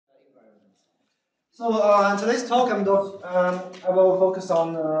So in today's talk, I will focus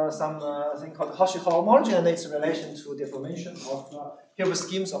on some thing called Hochschild cohomology and its relation to deformation of Hilbert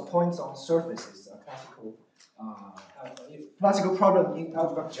schemes of points on surfaces, classical problem in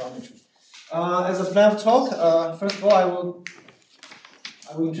algebraic geometry. As a plan of talk, first of all, I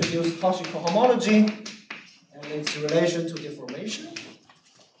will introduce Hochschild cohomology and its relation to deformation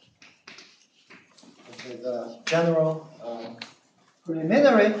with a general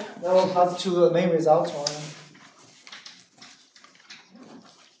preliminary. Then we'll pass to the main results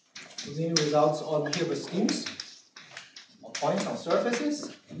on Hilbert schemes of points on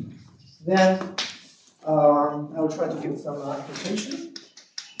surfaces. Then I will try to give some application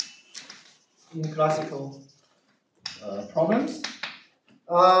in classical problems.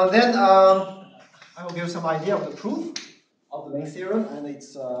 Then I will give some idea of the proof of the main theorem and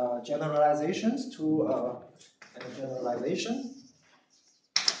its generalizations to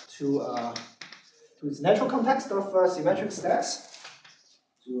its natural context of symmetric stacks,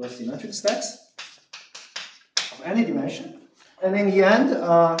 of any dimension. And in the end,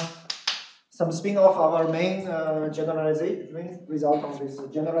 some spin-off of our main result of this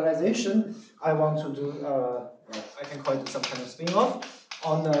generalization. I want to do, I can call it some kind of spin-off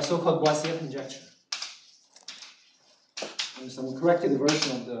on the so-called Boissière conjecture. And some corrected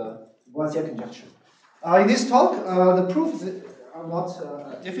version of the Boissière conjecture. In this talk, the proofs are not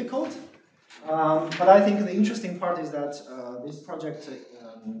difficult, but I think the interesting part is that this project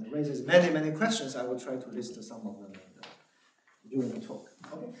raises many questions. I will try to list some of them during the talk.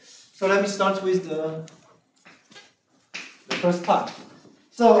 Okay. So let me start with the first part.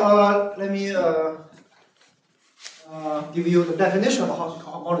 So let me give you the definition of Hochschild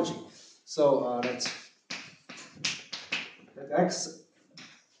cohomology. So let X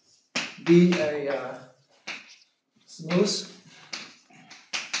be a smooth.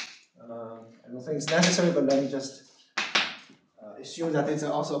 I don't think it's necessary, but let me just assume that it's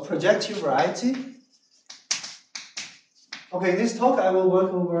also a projective variety. Okay, in this talk I will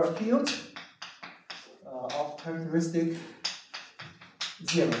work over a field of characteristic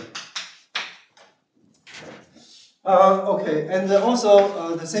 0. Okay, and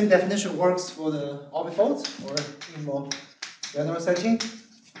also the same definition works for the orbifolds, or in more general setting,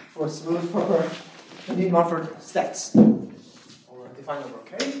 for smooth proper Morford stacks, or defined over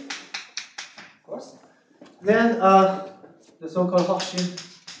K, of course. Then the so-called Hochschild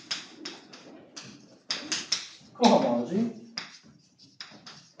cohomology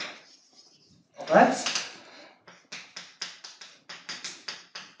of X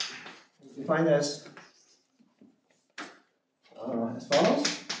is defined as follows.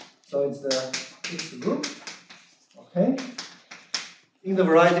 So it's the group, okay, in the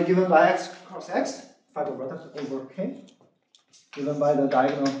variety given by X cross X, fiber product over K, given by the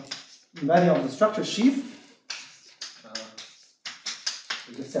diagonal embedding of the structure sheaf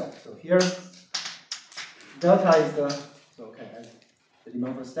with the self. So here, delta is the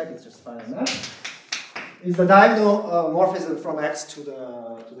Morford stack is just finite math. Is the diagonal morphism from X to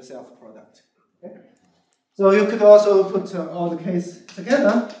the self product. Okay? So you could also put all the K's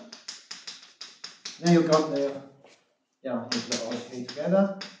together. Then you got the put all the K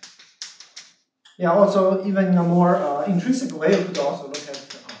together. Yeah, also even in a more intrinsic way, you could also look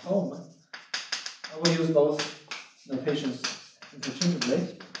at home. I will use both notations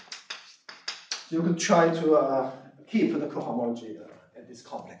interchangeably. So you could try to keep the cohomology at this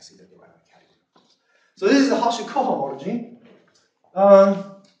complex in the derived category. So this is the Hochschild cohomology.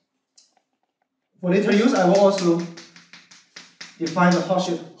 For later use, I will also define the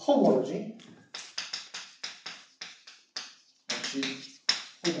Hochschild homology.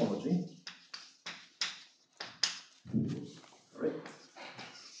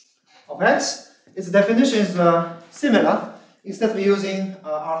 Of X. Its definition is similar. Instead of using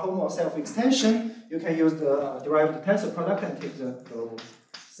our home or self extension, you can use the derived tensor product and take the global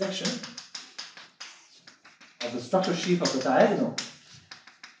section of the structure sheaf of the diagonal.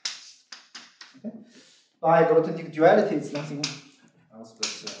 Okay. By rotating duality, it's nothing else but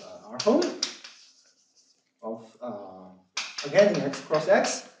our home of again in X cross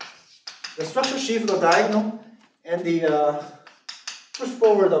X, the structure sheaf of the diagonal, and the push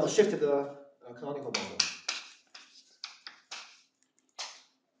forward of the shifted canonical model.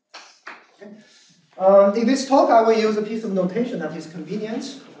 Okay. In this talk, I will use a piece of notation that is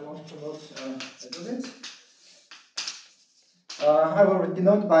convenient. I want to promote a little bit. I will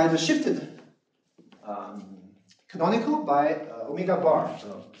denote by the shifted canonical by omega bar.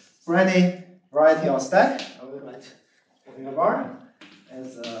 So for any variety of stack, I will write omega bar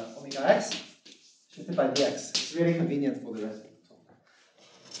as omega x shifted by dx. It's really convenient for the rest of the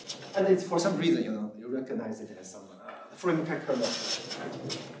talk. and it's for some reason, you recognize it as some Fourier kernel.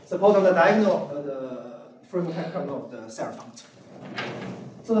 Suppose on the diagonal of the Fourier kernel of the Serre-Funct.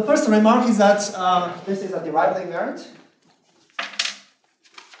 So the first remark is that this is a derived invariant.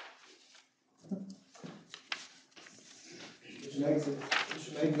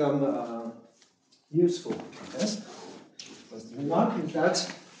 Which make them useful. Yes. First remark is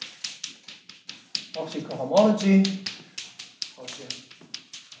that Hochschild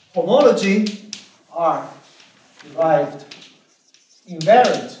homology are derived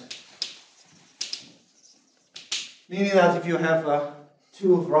invariant, meaning that if you have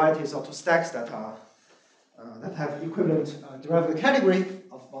two varieties or two stacks that are that have equivalent derived category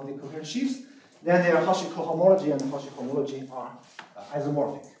of bounded coherent sheaves, then their Hochschild cohomology and Hochschild homology are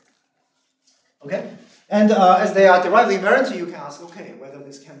isomorphic. Okay, and as they are derived invariant, you can ask, okay, whether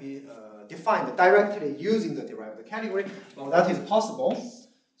this can be defined directly using the derived category. Well, that is possible.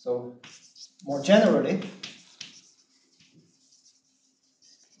 So, more generally,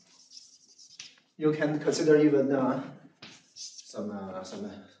 you can consider even some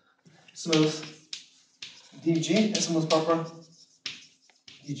smooth DG, a smooth proper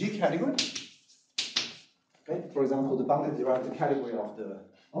DG category. Okay, for example, the bounded derived category of the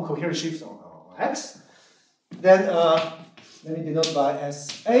coherent sheaves on X. Then let me denote by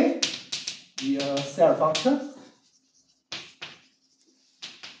SA the Serre-Funct.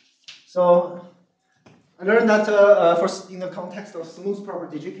 So I learned that first in the context of smooth proper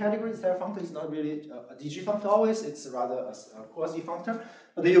DG category, Serre-Funct is not really a DG functor always, it's rather a quasi-functor.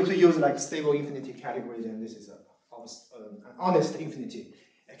 But you could use like stable infinity category, then this is an honest infinity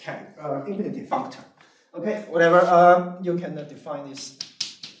infinity functor. Okay, whatever, you can define this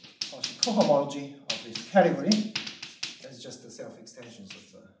cohomology of this category as just the self-extensions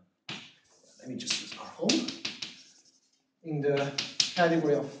of the, let me just use R home, in the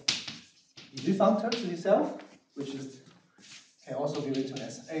category of DG functors itself, which is can also be written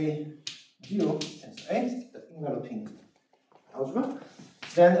as A0 as A, the enveloping algebra.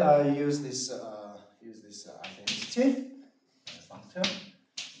 Then use this identity functor,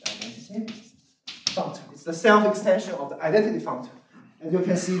 It's the self-extension of the identity functor. As you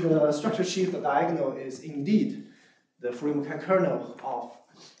can see, the structure sheaf, the diagonal is indeed the Fourier kernel of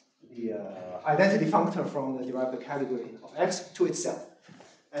the identity functor from the derived category of X to itself.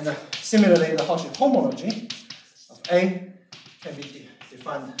 And similarly, the Hochschild homology of A can be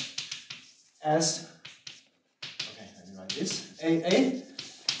defined as, okay, let me write this, AA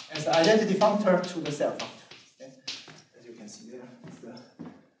as the identity functor to the Serre-Funct. Okay? As you can see there, it's the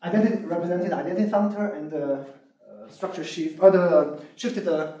identity represented identity functor and the structure sheaf, or the shifted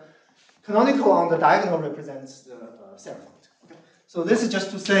canonical on the diagonal represents the Serre-Funct. Okay? So this is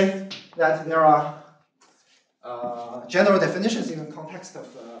just to say that there are general definitions in the context of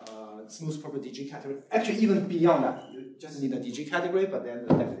smooth proper DG category. Actually, even beyond that, you just need a DG category, but then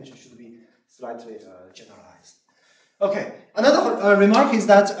the definition should be slightly generalized. Okay, another remark is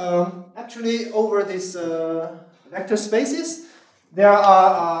that actually over these vector spaces, there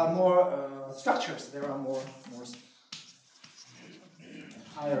are more structures. There are more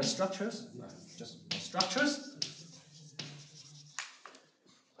higher structures, just more structures.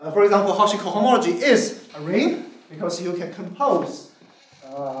 For example, Hochschild cohomology is a ring because you can compose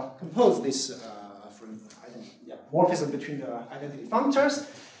this morphism between the identity functors,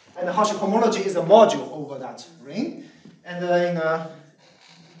 and the Hochschild homology is a module over that ring. And in a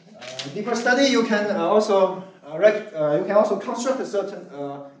deeper study, you can also construct a certain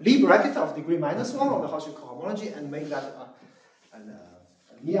Lie bracket of degree -1 on the Hochschild cohomology and make that a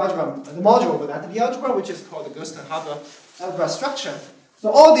Lie algebra, the module over that Lie algebra, which is called the Gersten-Haber algebra structure. So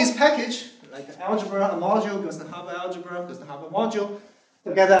all these package, like algebra, a module, Gersten-Haber algebra, Gersten-Haber module,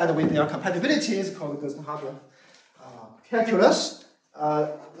 together and with their compatibility is called the Gersten-Haber calculus.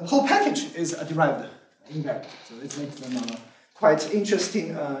 The whole package is a derived invariant. So this makes them quite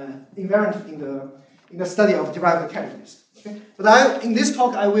interesting invariant in the study of derived categories. Okay? But in this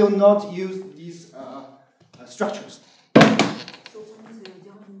talk I will not use these structures. So when you say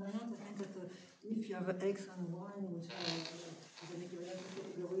derived invariant, I think that if you have x and y, which are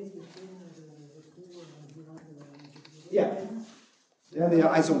categories between the two derived yeah, they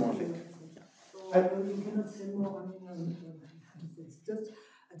are isomorphic. So you cannot say more. I mean, it's just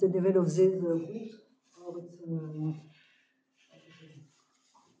at the level of this group, or it's.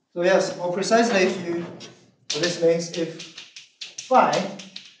 So yes, more precisely, so this means if phi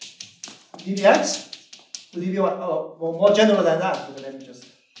dvx to dvy, well, more general than that, but let me just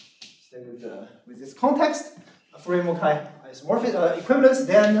stay with this context. A Fourier isomorphic equivalence,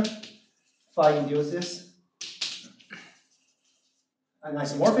 then phi induces an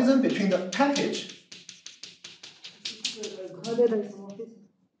isomorphism between the package. Graded isomorphism.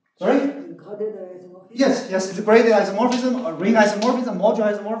 Sorry? Graded isomorphism. Yes, it's a graded isomorphism, or ring isomorphism,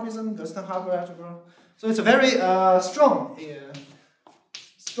 modular isomorphism, Western hardware algebra. So it's a very strong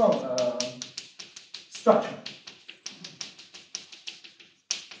structure.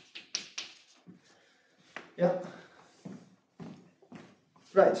 Yeah.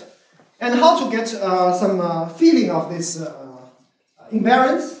 Right. And how to get some feeling of this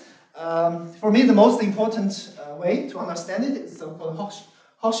invariance? For me, the most important way to understand it is so-called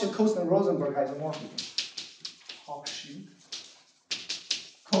Hochschild-Rosenberg isomorphism.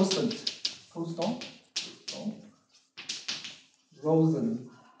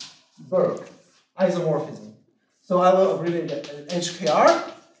 Hochschild-Rosenberg isomorphism. So I will abbreviate it HKR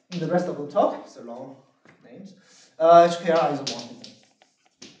in the rest of the talk. It's a long name. HKR isomorphism.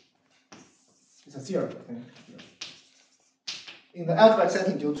 It's a theorem, I think. In the algebraic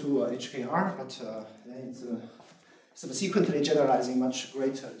setting due to HKR, but then it's subsequently generalizing much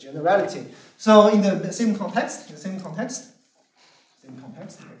greater generality. So in the same context, it's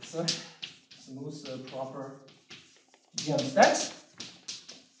smooth, proper GM stacks.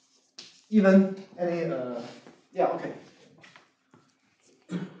 Even any, yeah, okay.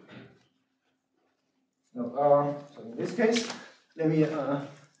 No, so in this case, let me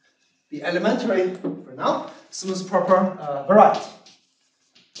be elementary for now. Smooth proper variety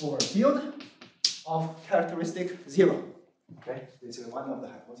over a field of characteristic 0. Okay, this is one of the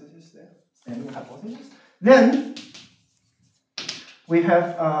hypotheses there, standing hypothesis. Then we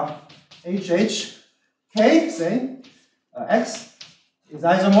have HHK, say X is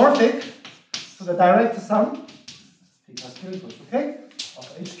isomorphic to the direct sum P plus Q equals to K of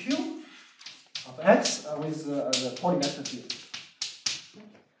HQ of X with the polymetric field.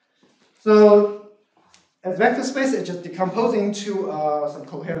 So as vector space, it's just decomposing to some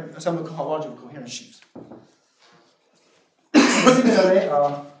cohomology coherent sheaves. Similarly,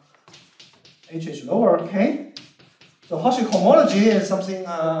 HH lower K. So Hochschild homology is something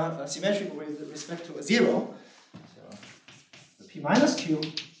symmetric with respect to a 0. So the P minus Q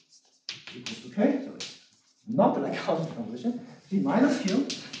equals to K. So it's not like Hochschild convolution. P minus Q,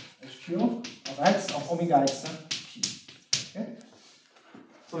 HQ of X of omega X P. Okay.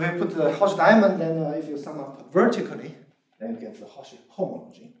 So if you put the Hodge diamond, then if you sum up vertically, then you get the Hochschild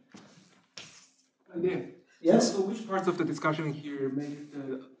homology. Again. Yes? So which parts of the discussion here make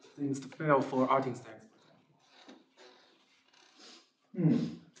the things to fail for arting stacks?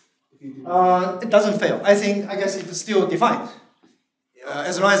 It doesn't fail. I guess it's still defined.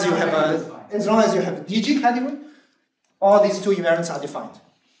 As long as you have a DG category, all these two invariants are defined.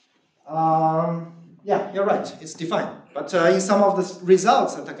 Yeah, you're right. It's defined. But in some of the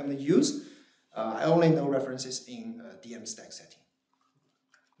results that I'm going to use, I only know references in DM stack setting.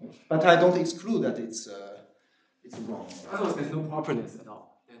 But I don't exclude that it's wrong. Otherwise, there's no properness at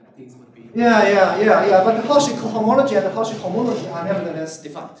all. Then things would be. Yeah. But the Hochschild cohomology and the Hochschild homology are nevertheless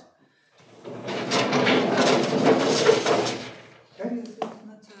defined. Okay. It's not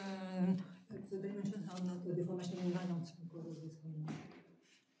the dimensions are not the deformation invariant because of this one.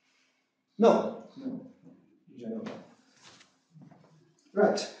 No. In general.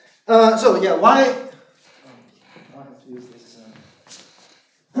 Right. So yeah, why? I have to use this.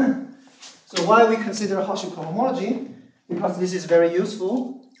 So why we consider Hochschild cohomology? Because this is very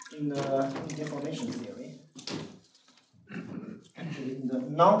useful in deformation theory. Actually, in the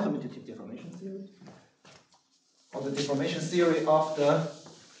non-commutative deformation theory, or the deformation theory of the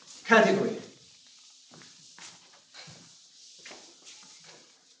category.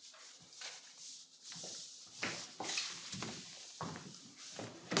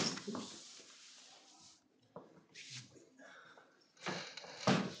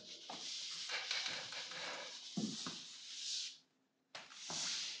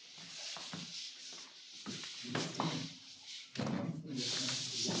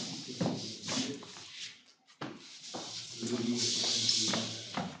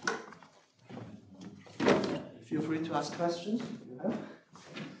 Feel free to ask questions if you have.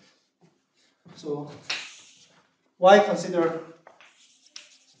 So, why consider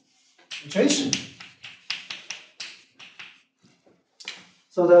iteration?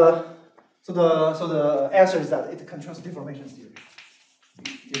 So the answer is that it controls deformation theory.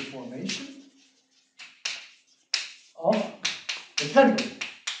 Deformation of the category.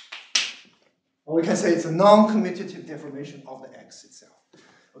 Or we can say it's a non-commutative deformation of the X itself.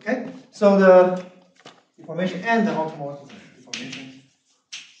 Okay? So the deformation and the automorphism. Deformation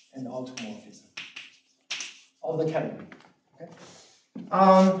and the automorphism of the category. Okay?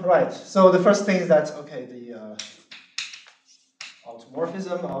 Right. So the first thing is that, okay, the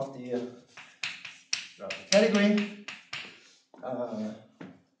automorphism of the category.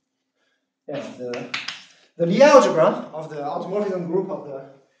 The Lie algebra of the automorphism group of the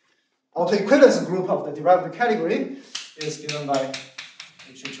autoequivalence group of the derived category is given by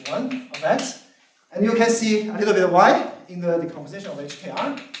HH1 of X. And you can see a little bit of Y in the decomposition of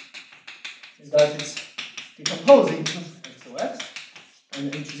HKR. Is that it's decomposed into X of X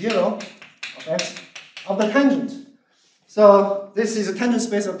and H0 of X of the tangent. So this is a tangent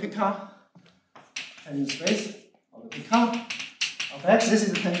space of Picard. Tangent space of the Picard of X. This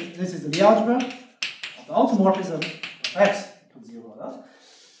is the Lie algebra of the automorphism of X to 0.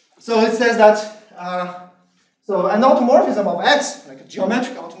 So it says that so an automorphism of X, like a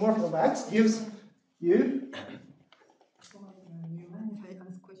geometric automorphism of X, gives you. So, you mind if I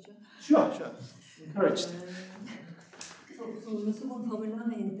ask a question? Sure. Encouraged. So the second formula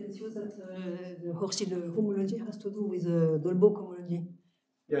tells you that the Hochschild homology has to do with Dolbeault homology.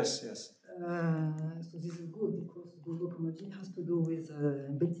 Yes. So this is good because Dolbeault homology has to do with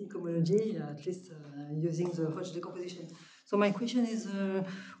Betti homology, at least using the Hodge decomposition. So my question is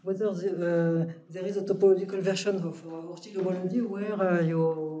whether there is a topological version of Hochschild homology where you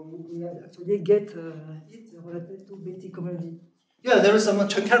actually get it related to Betti homology. Yeah, there is some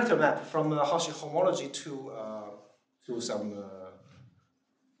chain character map from Hochschild homology to some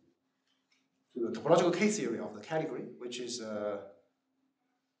to the topological K theory of the category, which is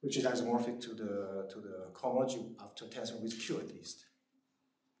isomorphic to the cohomology after tensor with Q at least.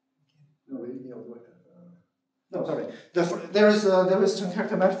 No, sorry. There is chain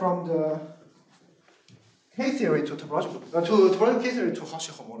character map from the K theory to topological K theory to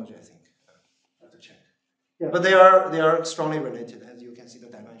Hochschild homology, I think. I have to check. Yeah, but they are strongly related, as you can see the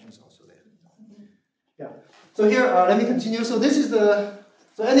dimensions also there. Yeah. So here, let me continue. So this is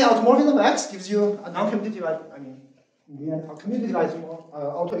so any automorphism of X gives you a non-commutative, in the end, a commutativized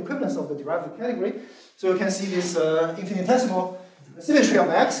autoequivalence of the derived category. So you can see this infinitesimal symmetry of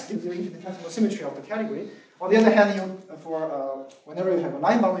X gives you infinitesimal symmetry of the category. On the other hand, whenever you have a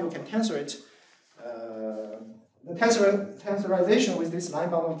line bundle, you can tensor it. The tensorization with this line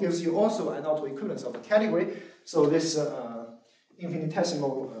bundle gives you also an autoequivalence of the category. So this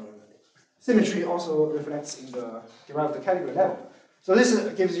infinitesimal symmetry also reflects in the derived category level. So this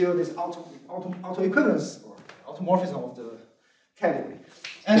gives you this autoequivalence or automorphism of the category.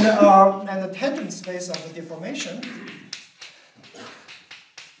 And the tangent space of the deformation,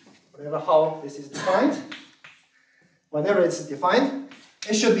 whatever how this is defined, whenever it's defined,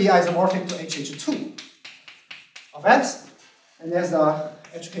 it should be isomorphic to HH2 of X. And as the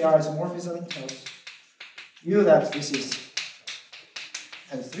HKR isomorphism tells you that this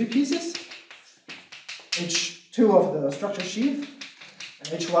has 3 pieces, H2 of the structure sheaf,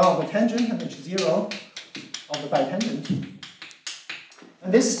 and H1 of the tangent, and H0 of the bitangent.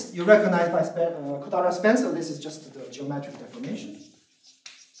 And this you recognize by Kodara-Spencer. This is just the geometric deformation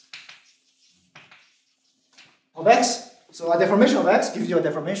of X. So a deformation of X gives you a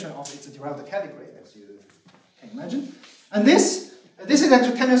deformation of its derived category, as you can imagine. And this is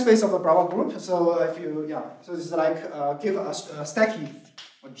actually tangent space of a Brauer group. So if you so this is like give a stacky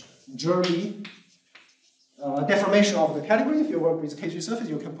or jury deformation of the category. If you work with K3 surface,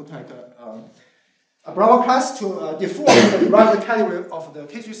 you can put like a Brauer class to deform the derived category of the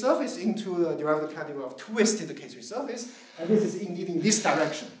K3 surface into the derived category of twisted K3 surface. And this is indeed in this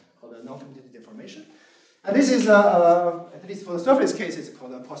direction, called a non-commutative deformation. And this is, at least for the surface case, it's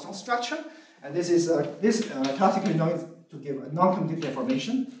called a Poisson structure. And this is classically known to give a non-commutative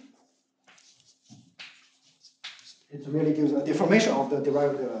deformation. It really gives a deformation of the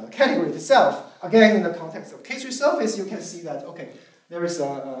derived category itself. Again, in the context of K3 surface, you can see that, okay, there is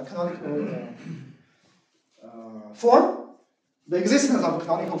a canonical form. The existence of a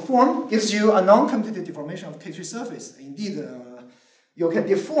canonical form gives you a non-commutative deformation of K3 surface. Indeed, you can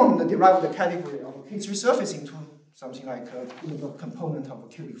deform the derived category of a K3 surface into something like a component of a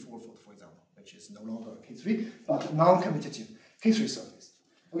cubic fourfold, for example, which is no longer a K3, but a non-commutative K3 surface.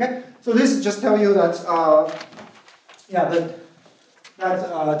 Okay, so this just tells you that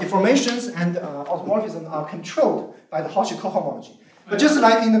deformations and automorphism are controlled by the Hochschild cohomology. But just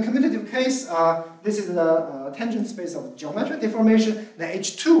like in the commutative case, this is the tangent space of geometric deformation. The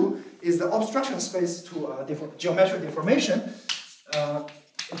H2 is the obstruction space to geometric deformation.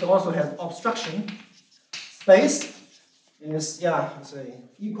 It also has obstruction space. Is let's say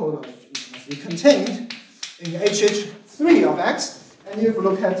equal to, it must be contained in HH3 of X. And if you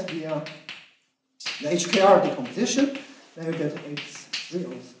look at the HKR decomposition, then you get H3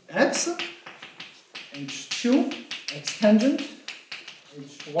 of X, H2 X tangent,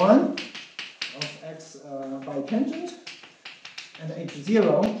 H1 of X by tangent, and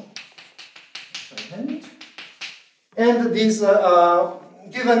H0, and these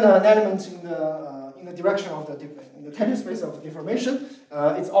given an element in the direction of the tangent space of the deformation,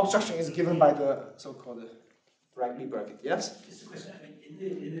 its obstruction is given by the so-called Bragg-Lee bracket. Yes. Just a question. I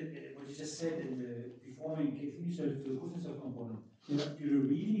mean, what you just said in the deforming case to the Kuznetsov component, do you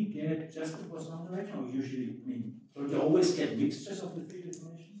really get just the Poisson direction, or usually, I mean, don't you always get mixtures of the three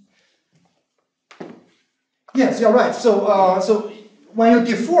deformations? Yes, you're right. So when you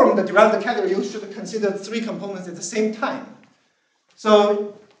deform the derived category, you should consider three components at the same time.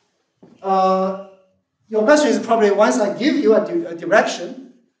 So your question is probably, once I give you a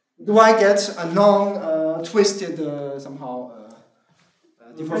direction, do I get a non-twisted somehow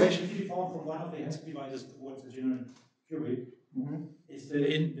deformation? If you deform from one of the Haskell dividers towards the general cubic, is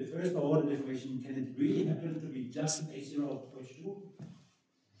in the first order deformation, can it really happen to be just an A0 of H2?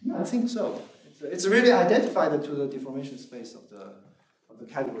 Yeah, I think so. It's really identified to the deformation space of the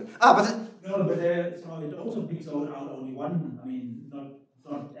category. But it also picks out only one. I mean,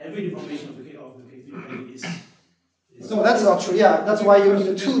 not every deformation of the K3 is. So that's not true. Yeah, that's why you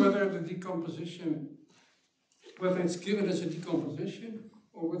need two. Whether the decomposition, whether it's given as a decomposition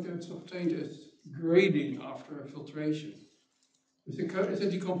or whether it's obtained as grading after a filtration. Is the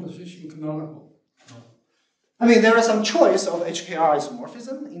decomposition canonical? No. I mean, there is some choice of HKR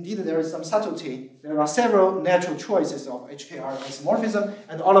isomorphism. Indeed, there is some subtlety. There are several natural choices of HKR isomorphism,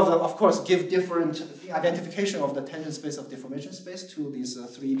 and all of them, of course, give different identification of the tangent space of deformation space to these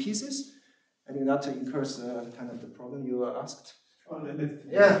three pieces. I think that incurs kind of the problem you asked.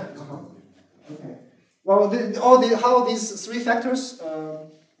 Yeah. Okay. Well, how these three factors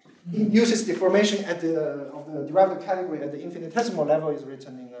induces deformation at of the derived category at the infinitesimal level is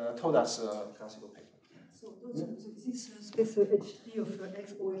written in Toda's classical paper. So this space H3 of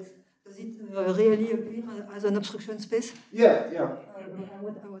X or X, does it really appear as an obstruction space? Yeah.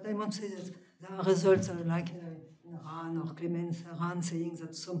 What I want to say is there are results like in Rahn or Clemens Rahn saying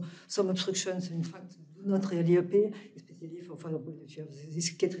that some obstructions in fact do not really appear, especially for example if you have this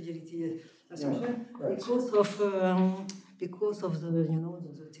K-triviality assumption, because of the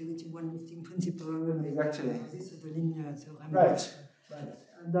the theoretic one listing principle. Exactly. This is the linear theorem. Right.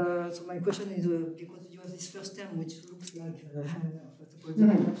 And so my question is, because you have this first term which looks like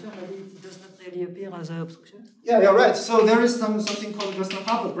maybe it does not really appear as an obstruction? Yeah, you're right. So there is something called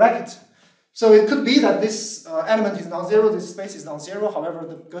Gersten-Haber bracket. So it could be that this element is non-zero, this space is non-zero. However,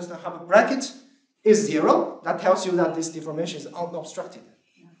 the Gersten-Haber bracket is zero. That tells you that this deformation is unobstructed.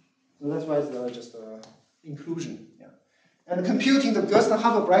 Yeah. So that's why it's just inclusion. Yeah. And computing the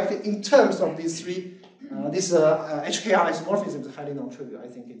Gersten-Haber bracket in terms of these three, this HKR isomorphism is highly non-trivial. I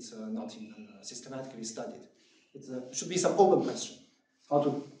think it's not even systematically studied. It should be some open question.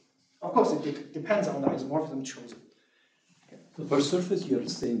 Of course, it depends on the isomorphism chosen. Okay. So for surface, you are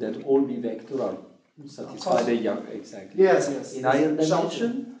saying that all B vectors are satisfy the Young exactly. Yes. In higher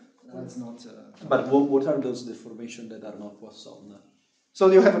dimension, that's not. But what are those deformations that are not Poisson?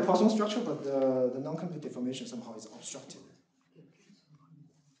 So you have a Poisson structure, but the non-commutative deformation somehow is obstructed.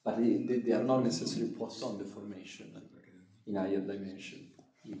 But they are not necessarily Poisson deformation in higher dimension,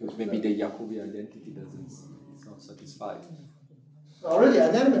 because maybe the Jacobi identity is not satisfied. Already,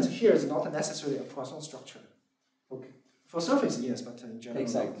 an element here is not necessarily a Poisson structure. Okay. For surface, yes, but in general.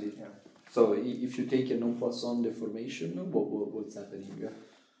 Exactly. Yeah. So if you take a non-Poisson deformation, what's happening?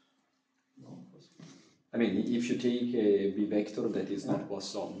 I mean, if you take a B vector that is not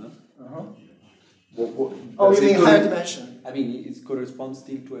Poisson, you mean higher dimension? I mean, it corresponds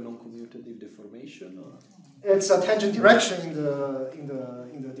still to a non-commutative deformation, or? It's a tangent direction in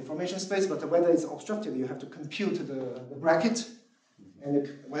the deformation space, but whether it's obstructed, you have to compute the bracket and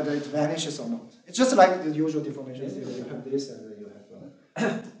whether it vanishes or not. It's just like the usual deformation theory. You have this and then you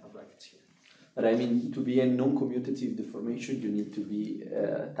have a bracket here. But I mean, to be a non-commutative deformation, you need to be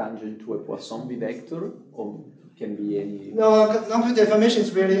tangent to a Poisson B vector, or can be any... No, non-commutative deformation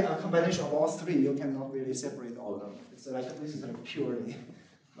is really a combination of all three. You cannot really separate all of them. It's like, this is like purely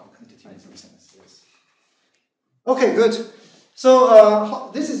non-commutative deformation. Yes. Okay, good. So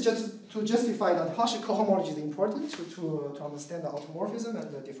this is just to justify that Hochschild cohomology is important to understand the automorphism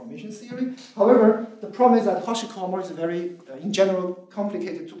and the deformation theory. However, the problem is that Hochschild cohomology is very, in general,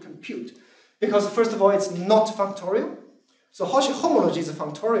 complicated to compute. Because first of all, it's not functorial. So Hochschild homology is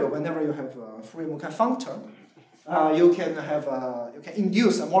functorial. Whenever you have a Fourier-Mukai functor, you can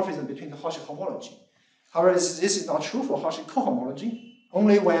induce a morphism between the Hochschild homology. However, this is not true for Hochschild cohomology.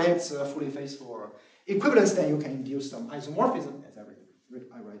 Only when it's fully phase for equivalence, then you can induce some isomorphism, as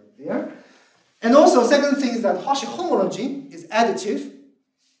I write there. And also, second thing is that Hochschild homology is additive.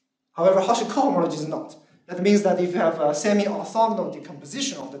 However, Hochschild cohomology is not. That means that if you have a semi-orthogonal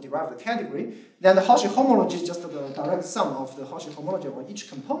decomposition of the derived category, then the Hochschild homology is just the direct sum of the Hochschild homology of each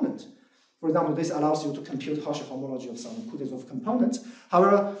component. For example, this allows you to compute Hochschild homology of some quantitative components.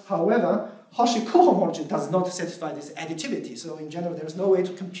 However, Hochschild cohomology does not satisfy this additivity. So in general, there's no way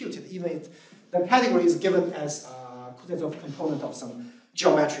to compute it, even if the category is given as a quantitative component of some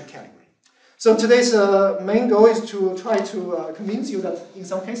geometric category. So today's main goal is to try to convince you that in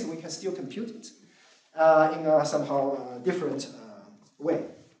some cases we can still compute it in a somehow different way.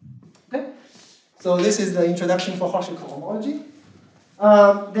 Okay? So this is the introduction for Hochschild cohomology.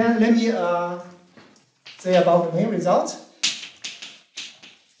 Then let me say about the main result.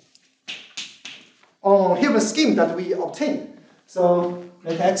 On Hilbert scheme that we obtain. So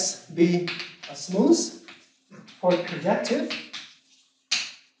let X be a smooth or projective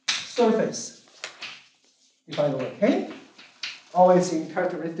surface defined over K, always in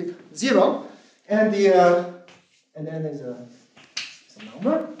characteristic 0, and then there's some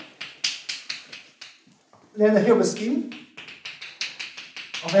number. Then the Hilbert scheme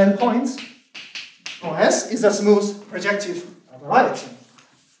of n points on S is a smooth projective variety.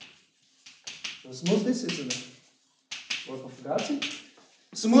 So smoothness is the work of fidelity.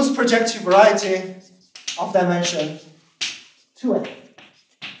 Smooth projective variety of dimension 2n.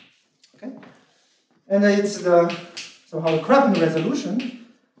 Okay? And it's the so-called Krug resolution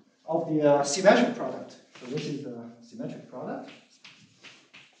of the symmetric product. So this is the symmetric product.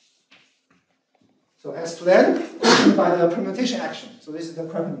 So S to n by the permutation action. So this is the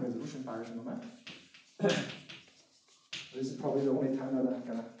Krug resolution birational map. This is probably the only time that I'm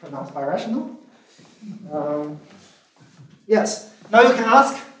going to pronounce birational. Yes. Now you can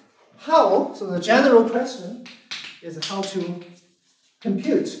ask how. So the general question is how to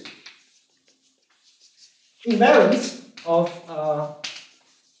compute invariance of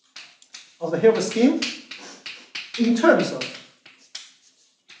the Hilbert scheme in terms of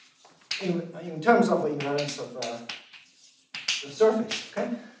invariance of the surface. Okay,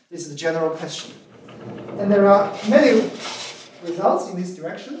 this is the general question, and there are many results in this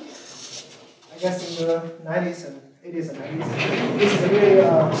direction. I guess in the 90s and 80s and 90s, this is a really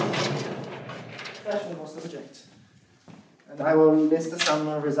fashionable subject, and I will list some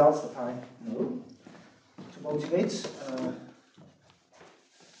results that I know to motivate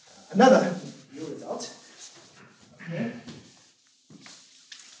another new result. Okay.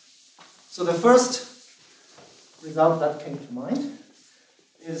 So the first result that came to mind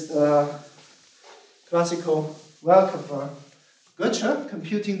is the classical well-covered Goethe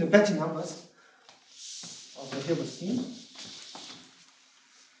computing the Betty numbers of the Hilbert scheme.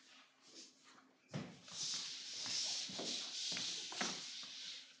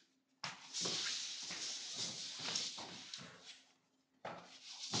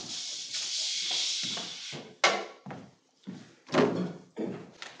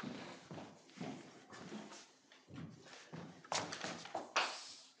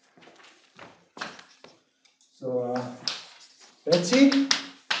 So Betty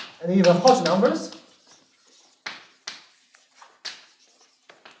and even Hodge numbers,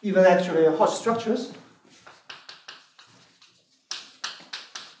 even actually Hodge structures.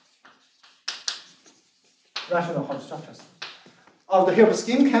 Rational Hodge structures of the Hilbert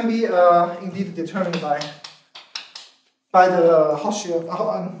scheme can be indeed determined by the Hodge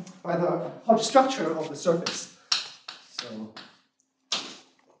structure of the surface. So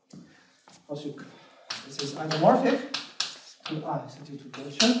this is isomorphic due to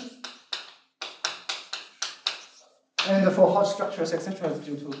Goethe. And for Hodge structures, etc., it's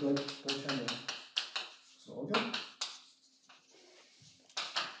due to Goethe and Sorge.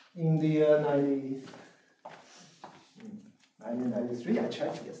 In the 1993, I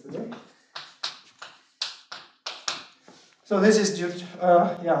checked yesterday. So this is due to,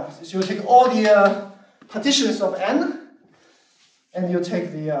 so you take all the partitions of n, and you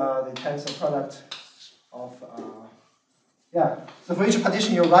take the tensor product of, so for each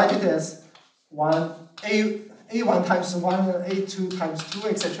partition you write it as A1 times 1, A2 times 2,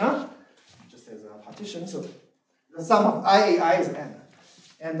 etc. Just as a partition. So the sum of I is n.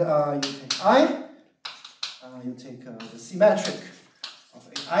 And you take I, you take the symmetric of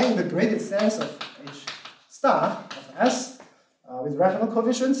I in the graded sense of H star of S with rational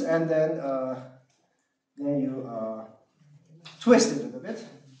coefficients, and then you twist it a little bit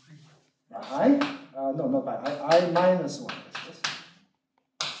by I. No, not by I minus 1.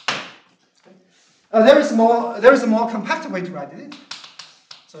 There is a more compact way to write it.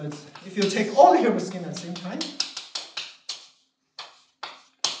 So it's, if you take all the Hilbert scheme at the same time,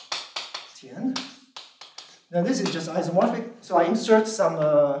 Tn, Now this is just isomorphic, so I insert some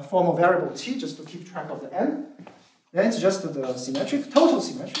formal variable t just to keep track of the n. Then it's just the symmetric, total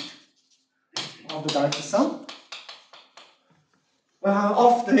symmetric of the direct sum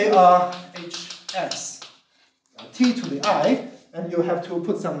of the hs t to the I, and you have to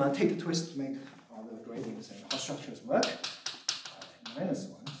put some take twist to make all the gradings and Hodge structures work. -1.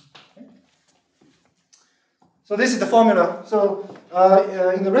 Okay. So this is the formula. So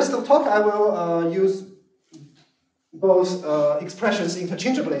in the rest of the talk, I will use both expressions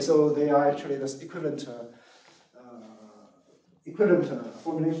interchangeably, so they are actually the equivalent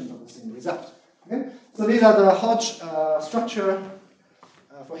formulations of the same result. Okay? So these are the Hodge structure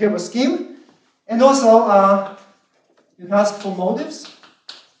for Hilbert scheme, and also you can ask for motives.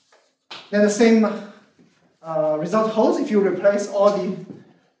 Then the same result holds if you replace all the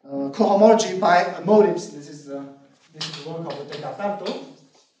cohomology by motives. This is the work of the Deduce,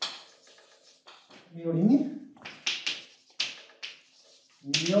 Miolini.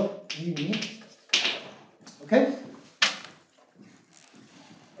 Okay?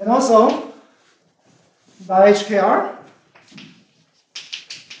 And also by HKR,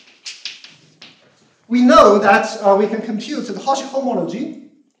 we know that we can compute the Hochschild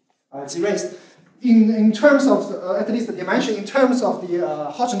homology. It's erased in terms of at least the dimension in terms of the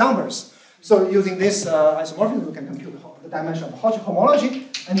Hodge numbers. So using this isomorphism, we can compute the dimension of the Hochschild homology,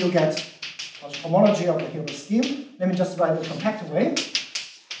 and you get Hodge homology of the Hilbert scheme. Let me just write the compact way.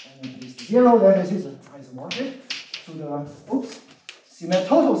 And this is 0, then this is isomorphic to the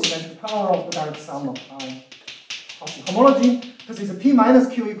total symmetric power of the direct sum of Hodge homology. Because it's a p minus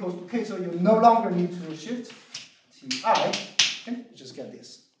q equals to k, so you no longer need to shift ti. Okay, you just get this.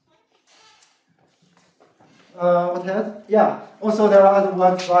 What else? Yeah. Also, there are other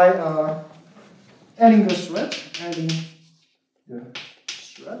works by Ellinger-Schrodt,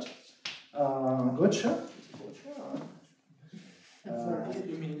 Goethe.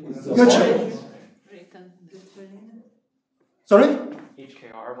 Sorry?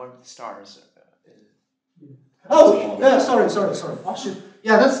 HKR, one of the stars. Oh, yeah, sorry. Oh, shit.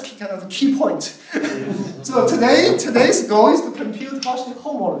 Yeah, that's kind of a key point. So today's goal is to compute Hodge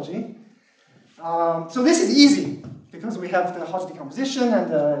homology. So this is easy because we have the Hodge decomposition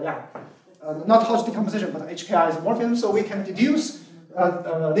and not Hodge decomposition, but HKR isomorphism. So we can deduce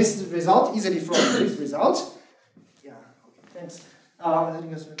this result easily from this result. Yeah, okay, thanks.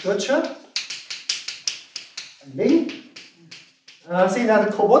 Goethe and Ling say that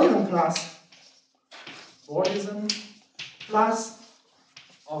the co-Bottacin class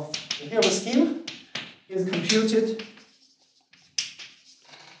of the Hilbert scheme is computed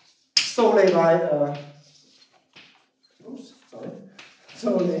solely by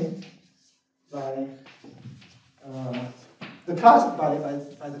the class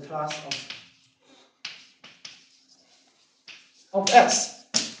by the class of S.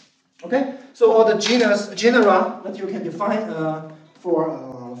 Okay, so all the genera that you can define for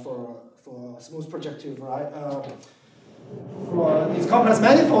smooth projective, right? For these complex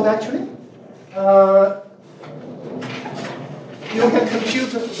manifold, actually, you can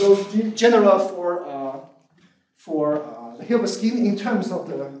compute those genera for the Hilbert scheme in terms of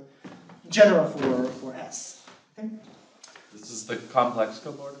the genera for S. Okay? This is the complex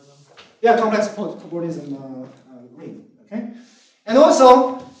cobordism? Yeah, complex cobordism ring. Okay, and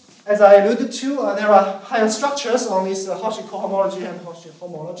also, as I alluded to, there are higher structures on this Hochschild cohomology and Hochschild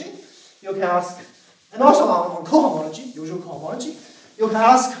homology. You can ask, and also on cohomology, usual cohomology, you can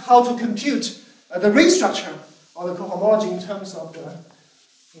ask how to compute the ring structure of the cohomology in terms of the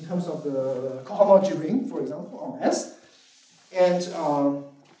cohomology ring, for example, on S. And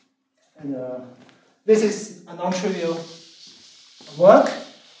this is a non-trivial work,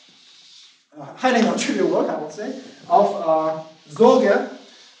 highly non-trivial work, I would say, of Sorge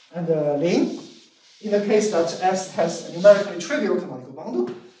and Lin, in the case that S has a numerically trivial canonical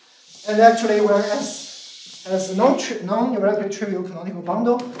bundle. And actually, where S has a non-numerically trivial canonical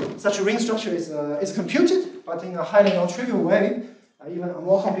bundle, such a ring structure is computed, but in a highly non-trivial way, even a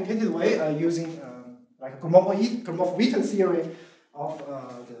more complicated way, using like a Gromov-Witten theory of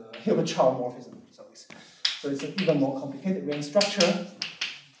the Hilbert-Chow morphism. So it's an even more complicated ring structure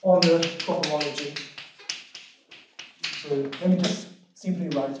on the cohomology. So let me just simply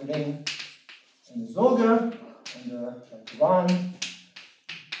write Lin and Sorge and like 1,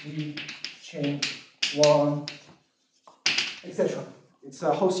 chain 1, etc. It's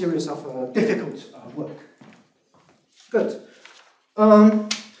a whole series of difficult work. Good.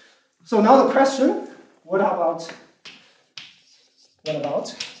 So now the question: what about the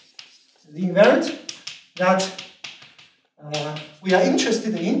invariant that we are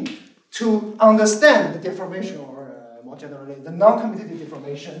interested in to understand the deformation, or more generally, the non-commutative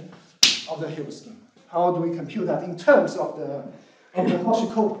deformation of the Hilbert scheme. How do we compute that in terms of the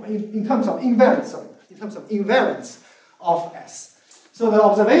Hochschild, in terms of invariance, sorry, in terms of invariance of S. So the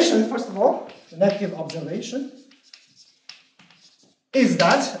observation, first of all, the negative observation is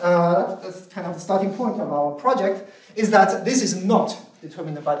that, that's kind of the starting point of our project, is that this is not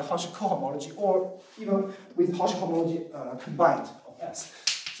determined by the Hochschild cohomology, or even with Hochschild homology combined of S.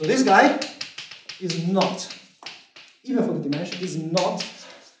 So this guy is not, even for the dimension, is not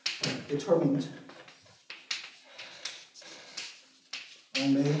determined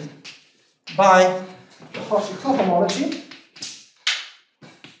only by the Hochschild cohomology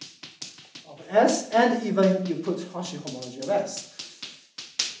of S, and even you put Hochschild homology of S.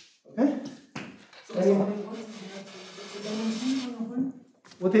 Okay?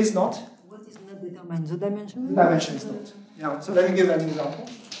 What is not? What is not determined? The dimension? The dimension is not. Yeah, so let me give an example.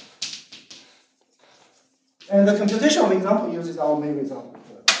 And the computational example uses our main example.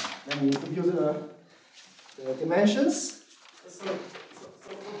 Then we compute the dimensions. So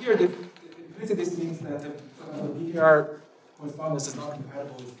here, basically this means that the BKR correspondence is not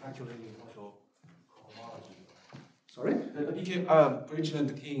compatible with calculating partial cohomology. Sorry? The BK Bridge and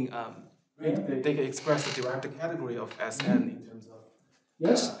the King, they can express the derived category of Sn in terms of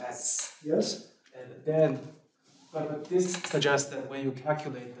Yes. S. Yes. And then, but this suggests that when you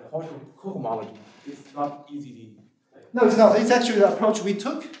calculate the partial cohomology, it's not easily. No, it's not. It's actually the approach we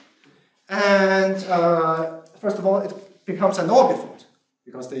took. And first of all, it becomes an orbifold,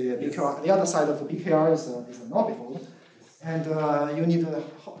 because the BKR, the other side of the BKR is an orbifold. And you need a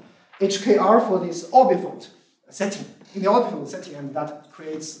HKR for this orbifold setting, in the orbifold setting, and that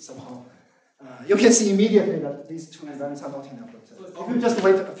creates somehow. You can see immediately that these two events are not enough. But if you just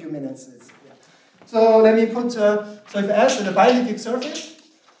wait a few minutes, it's, yeah. So let me put, so if S is a bielliptic surface,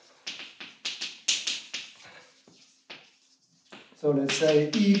 so let's say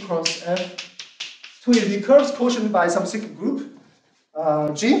E cross F, 2 is the curves quotient by some cyclic group,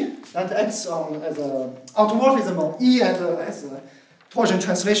 G, that acts on as a automorphism on E as a torsion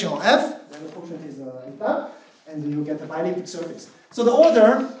translation on F, then the quotient is that, and you get a bielliptic surface. So the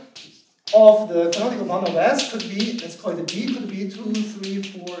order of the canonical bound of S could be, let's call it D, could be 2, 3,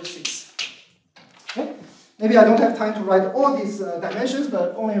 4, 6. Okay? Maybe I don't have time to write all these dimensions,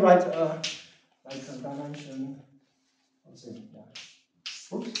 but only write like a dimension. Let's see.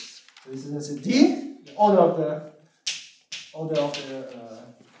 Yeah. Oops. So this is a D, the order of the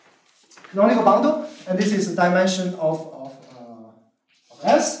canonical bundle, and this is the dimension of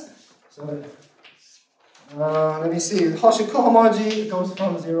S. So let me see. Hochschild cohomology goes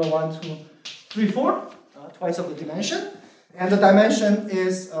from 0, 1, 2, 3, 4, twice of the dimension, and the dimension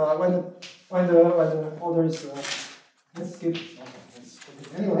is when the order is let's skip. Okay, let's skip it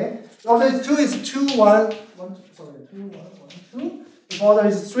anyway. The order is 2 is 2, 1, 1, sorry, 2, 1, 1, 2. If order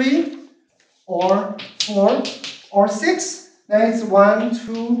is 3 or 4 or 6, then it's 1,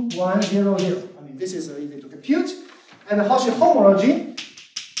 2, 1, 0, 0. I mean, this is easy to compute. And the Hochschild homology,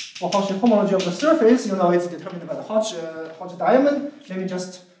 for Hochschild homology of the surface, you know, it's determined by the Hodge diamond. Let me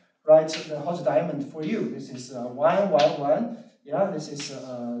just write the Hodge diamond for you. This is 1, 1, 1. Yeah, this is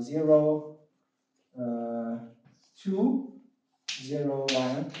 0, 2, 0,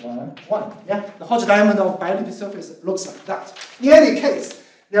 1, 1, 1. Yeah, the Hodge diamond of bielliptic surface looks like that. In any case,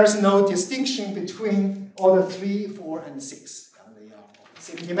 there's no distinction between order 3, 4, and 6. They are of the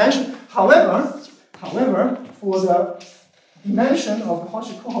same dimension. However, for the dimension of the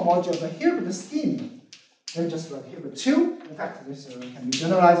Hochschild cohomology of the Hilbert scheme, let me just write Hilbert 2. In fact, this can be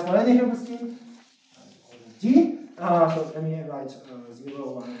generalized for any Hilbert scheme. D. So let me write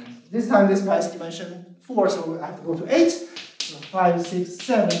 0, 1. This time this guy's dimension 4, so I have to go to 8. So 5, 6,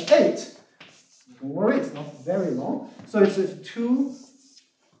 7, 8. Don't worry, it's not very long. So it's 2,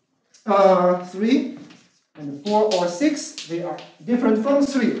 3, and 4 or 6. They are different from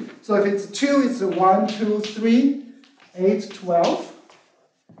 3. So if it's 2, it's 1, 2, 3, 8, 12.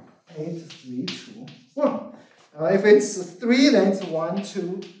 8, 3, 2, 1. If it's 3, then it's 1,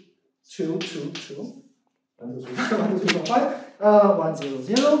 2, 2, 2, 2. 1, 2, 3, 1, 2, 3, 4, 5. 1, 0,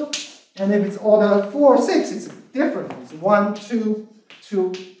 0. And if it's order 4, 6, it's different. It's 1, 2,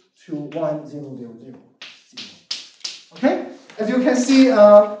 2, 2, 1, 0, 0, 0. Okay? As you can see,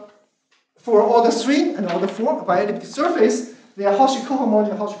 for order 3 and order 4, by elliptic surface, they are Hochschild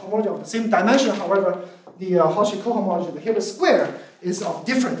cohomology and Hochschild homology of the same dimension. However, the Hochschild cohomology, the Hilbert square, is of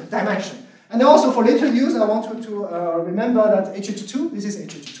different dimension. And also for later use, I want you to remember that HH2, this is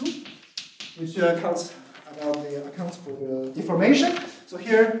HH2, which accounts for the deformation. So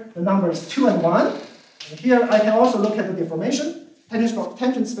here the number is 2 and 1. And here I can also look at the deformation.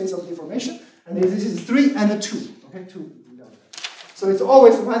 tangent space of deformation, and this is 3 and 2. Okay, 2. So it's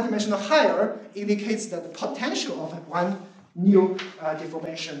always one dimensional higher indicates that the potential of one new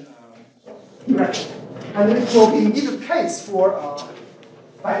deformation direction. And it will be indeed the case for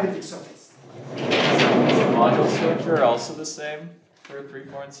biologic surface. Is the module structure also the same for 3,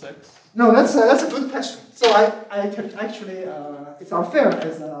 4, and 6? No, that's a good question. So I can actually, it's unfair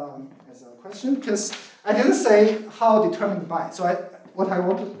as a question because I didn't say how determined by. So what I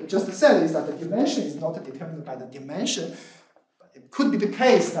want to just say is that the dimension is not determined by the dimension. It could be the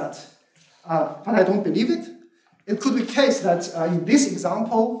case that, but I don't believe it. It could be the case that in this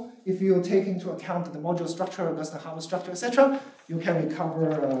example, if you take into account the module structure, the Hilbert structure, etc., you can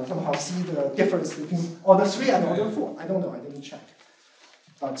recover, somehow see the difference between order 3 and order 4. I don't know, I didn't check.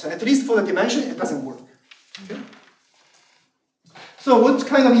 But at least for the dimension, it doesn't work. Okay? So what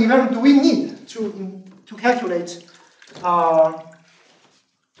kind of invariant do we need to calculate the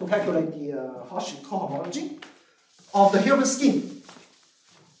Hochschild cohomology of the Hilbert scheme?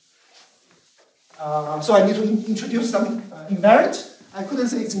 So I need to introduce some invariant. I couldn't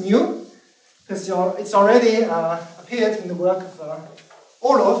say it's new, because it's already appeared in the work of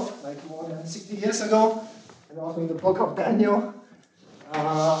Olaf, like more than 60 years ago, and also in the book of Daniel.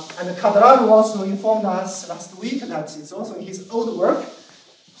 And Quadrado also informed us last week that it's also in his old work,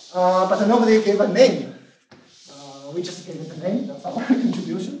 but nobody gave a name. We just gave it a name, that's our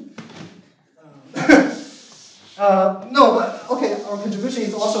contribution. No, but okay, our contribution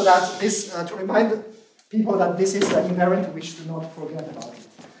is also that this, to remind people that this is an invariant we should not forget about it.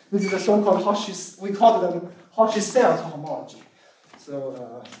 This is a so-called Hochschild, we call them Hochschild cohomology.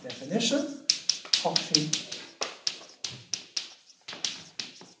 So definition, Hochschild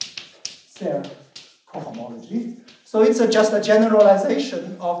cohomology. So it's just a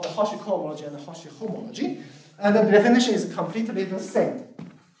generalization of the Hochschild cohomology and the Hochschild homology. And the definition is completely the same.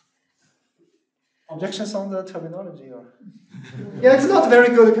 Objections on the terminology? Or? Yeah, it's not very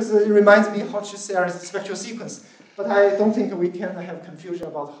good because it reminds me of Hochschild spectral sequence. But I don't think we can have confusion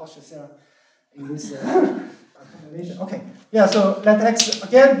about Hochschild in this combination. Okay, yeah, so let X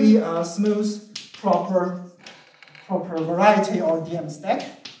again be a smooth, proper variety or DM stack.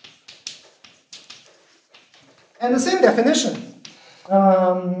 And the same definition,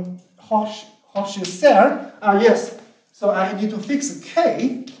 Hochschild, yes, so I need to fix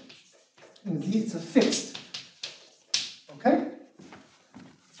K. Indeed, it's fixed. Okay?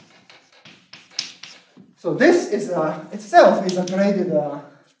 So this is itself is a graded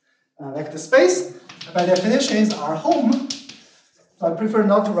vector space. By definition, is R home. So I prefer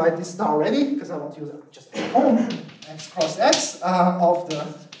not to write this down already because I want to use just home X cross X of the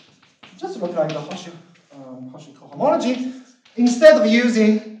just look like the Hochschild cohomology. Instead of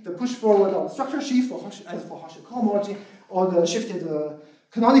using the push forward of structure sheaf for Hochschild cohomology or the shifted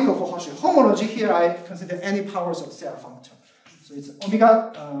canonical for Hochschild homology, here I consider any powers of Serre function. So it's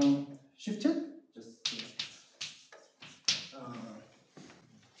omega shifted. Just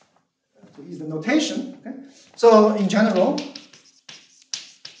to use the notation. Okay. So in general,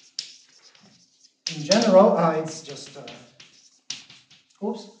 it's just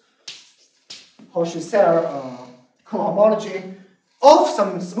Hochschild Serre cohomology of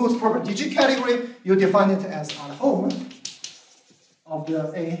some smooth proper digit category. You define it as R home of the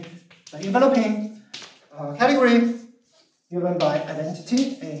enveloping category given by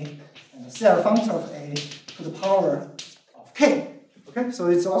identity A and the Serre function of A to the power of K. Okay, so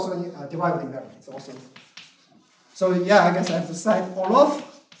it's also derived invariant. It's also so yeah. I guess I have to cite Olaf.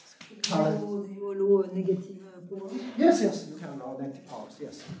 Negative power. Yes, you can allow negative powers.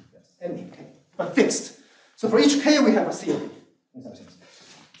 Yes, any K, but fixed. So for each K we have a theory in some sense.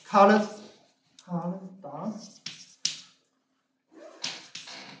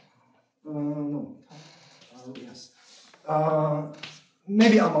 No. Yes.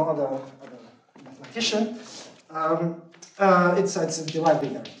 Maybe among other mathematician. It's a derived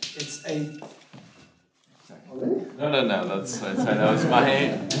invariant. It's a. Already? No. That was my.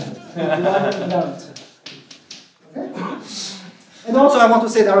 Derived invariant. Okay. And also, I want to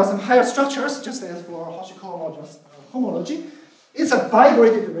say there are some higher structures, just as for Hochschild homology. It's a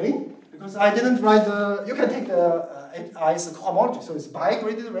bi-graded ring because I didn't write the. You can take the as a cohomology, so it's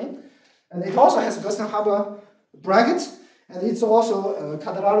bi-graded ring. And it also has a Gersten-Haber bracket, and it's also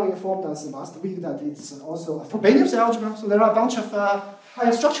Quadrado informed us last week that it's also a Frobenius algebra. So there are a bunch of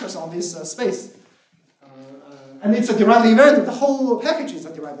higher structures on this space, and it's a derived invariant. The whole package is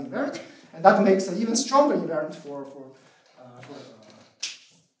a derived invariant, and that makes an even stronger invariant for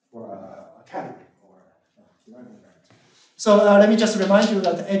a category or derived invariant. So let me just remind you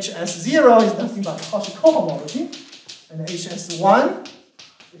that HS0 is nothing but Hochschild cohomology. And HS1,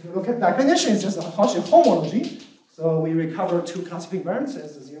 if you look at definition, it's just a Hochschild homology. So we recover two classical invariants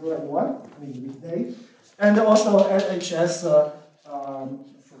as 0 and 1, I mean with A. And also at HS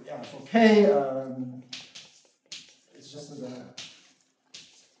for K, it's just a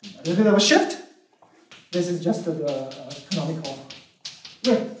little bit of a shift. This is just the canonical,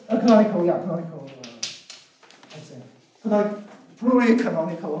 let's say,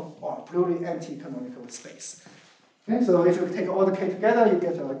 pluri-canonical or pluri-anti-canonical space. Okay, so if you take all the K together, you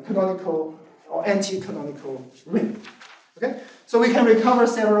get a canonical or anti-canonical ring. Okay, so we can recover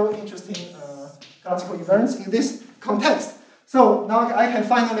several interesting classical invariants in this context. So now I can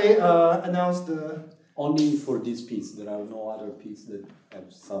finally announce the. Only for this piece, there are no other pieces that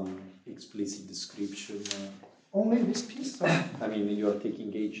have some explicit description. Only this piece? So. I mean, you are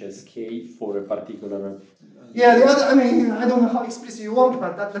taking HSK for a particular. Yeah, the other, I mean, I don't know how explicit you want,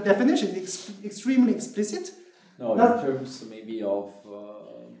 but that the definition is extremely explicit. No, in terms maybe of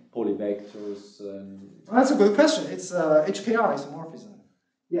polyvectors. That's a good question. It's HKR isomorphism.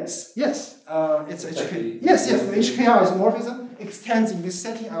 Yes, it's HKR. Yes, the HKR isomorphism extends in this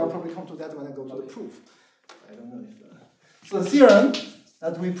setting. I will probably come to that when I go to the proof. I don't know if. So the theorem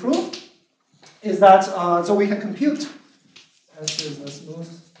that we prove is that so we can compute S is a smooth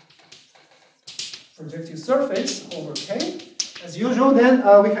projective surface over K. As usual, then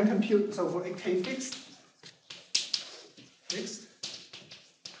we can compute. So for a K fixed. Fixed.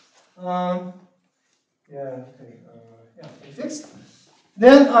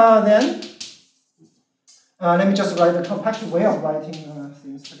 Then let me just write a compact way of writing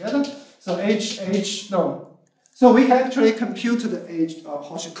things together. So So we can actually compute the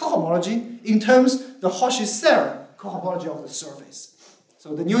Hochschild cohomology in terms the Hochschild cohomology of the surface.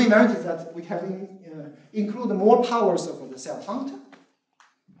 So the new invariant is that we can include more powers of the cell functor.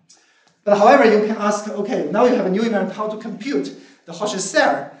 But however, you can ask, okay, now you have a new invariant, how to compute the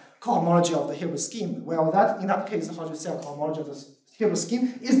Hochschild cohomology of the Hilbert scheme? Well, in that case, the Hochschild cohomology of the Hilbert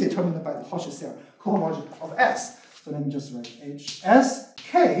scheme is determined by the Hochschild cohomology of S. So let me just write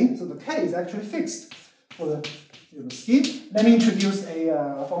HSK. So the K is actually fixed for the Hilbert scheme. Let me introduce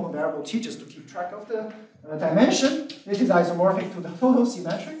a formal variable T just to keep track of the dimension. This is isomorphic to the total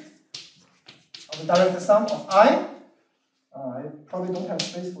symmetric of the direct sum of I. I probably don't have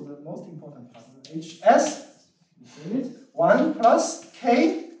space for the most important part. HS, 1 plus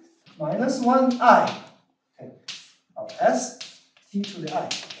K minus 1 I. Okay. Of S, T to the I.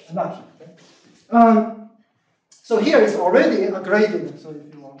 Unlucky. Okay. So here it's already a graded. So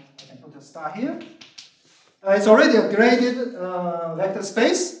if you want, I can put a star here. It's already a graded vector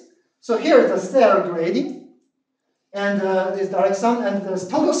space. So here is the stellar grading. And this direct sum, and the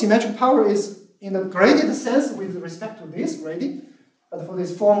total symmetric power is in the graded sense with respect to this grading. But for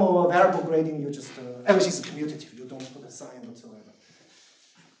this formal variable grading, you just, everything is commutative. You don't put a sign whatsoever.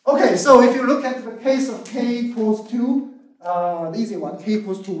 Okay, so if you look at the case of K equals to, the easy one, K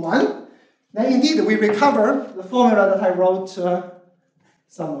equals to 1, then indeed we recover the formula that I wrote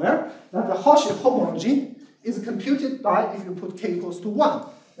somewhere, that the Hochschild homology is computed by, if you put K equals to 1.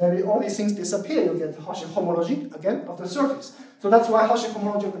 Then all these things disappear, you get the Hochschild homology, again, of the surface. So that's why Hochschild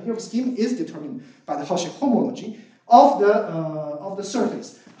homology of the Hilbert scheme is determined by the Hochschild homology of the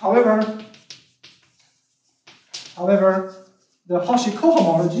surface. However, the Hochschild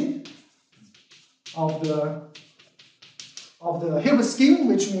cohomology of the Hilbert scheme,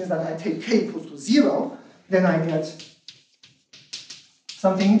 which means that I take K equals to 0, then I get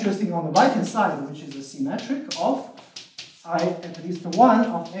something interesting on the right hand side, which is a symmetric of I at least 1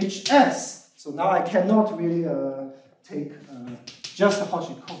 of HS. So now I cannot really take just the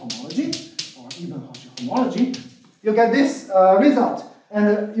Hochschild cohomology or even Hochschild homology. You get this result.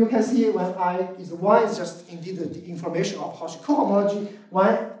 And you can see when I is 1 is just indeed the information of Hochschild cohomology.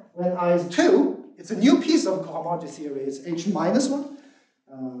 When I is 2, it's a new piece of cohomology theory. It's H minus 1,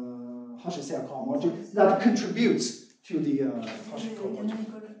 Hochschild cohomology, that contributes to the Hochschild cohomology.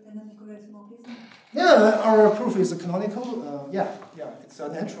 Yeah, our proof is a canonical. Yeah, it's a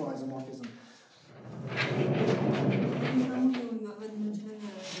natural isomorphism.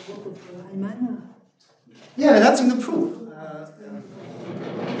 Yeah, that's in the proof.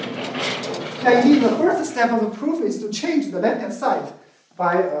 Indeed, the first step of the proof is to change the left-hand side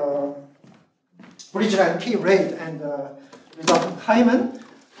by Bridger and P rate and result of Hyman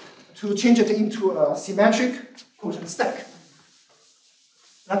to change it into a symmetric quotient stack.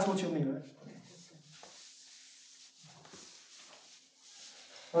 That's what you mean, right?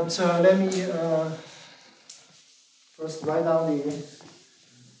 But let me first write down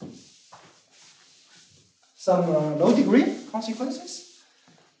some low degree consequences.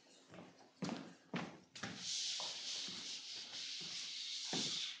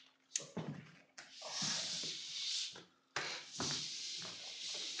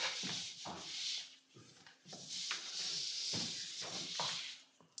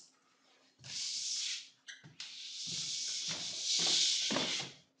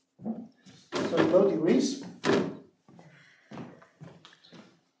 so low degrees.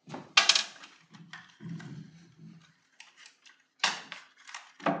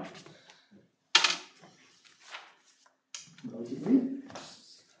 Low degree.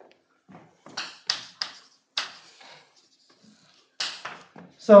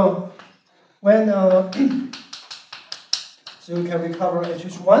 So when so you can recover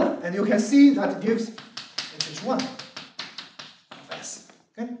HH1, and you can see that it gives HH1 of S.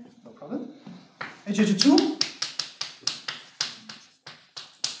 Okay, no problem. HH2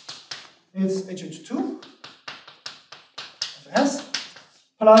 is HH2 of S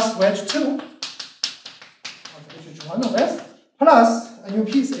plus wedge 2 of HH1 of S plus a new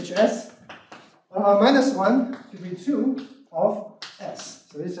piece HS minus 1 degree 2 of S.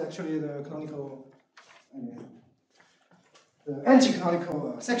 So this is actually the canonical, the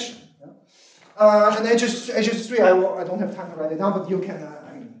anti-canonical section. Yeah? And HH3, I don't have time to write it down, but you can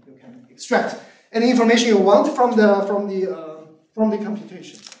you can extract any information you want from the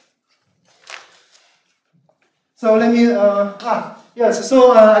computation. So let me yes.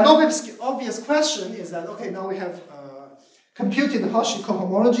 So an obvious question is that okay, now we have computed the Hochschild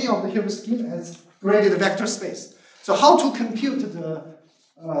cohomology of the Hilbert scheme as graded vector space. So how to compute the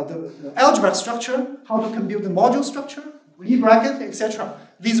algebra structure, how to compute the module structure, Lie bracket, etc.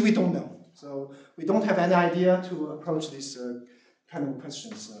 These we don't know. So we don't have any idea to approach these kind of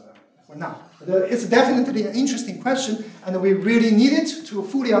questions for now. But it's definitely an interesting question, and we really need it to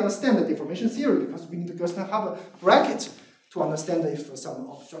fully understand the deformation theory, because we need to just have a bracket to understand if some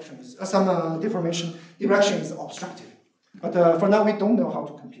obstruction is some deformation direction is obstructive. But for now, we don't know how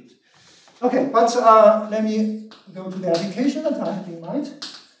to compute. Okay, but let me go to the application that I have in mind.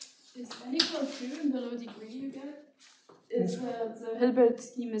 Is n equal 2 in the low degree you get? Is the Hilbert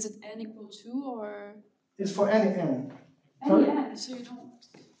scheme, is it n equal 2 or? It's for any n. Any n, so you don't.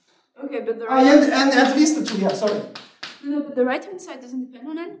 Okay, but the right and at least 2, yeah, sorry. No, but the right hand side doesn't depend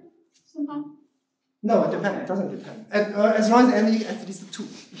on n somehow? No, it depends, it doesn't depend. As long as n is at least 2.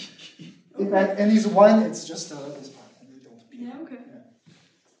 If n is 1, it's just this part. Yeah, okay.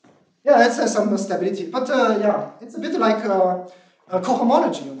 Yeah, that's some stability. But yeah, it's a bit like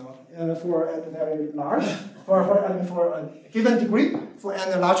cohomology, you know, for n very large, for a given degree, for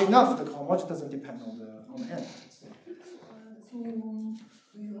n large enough, the cohomology doesn't depend on the n. So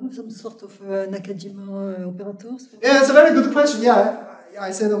you have some sort of Nakajima operators? Yeah, it's a very good question. Yeah,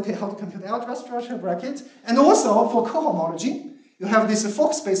 I said, okay, how to compute the algebra structure bracket. And also for cohomology, you have this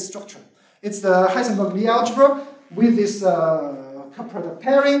Fock space structure. It's the Heisenberg-Lie algebra with this product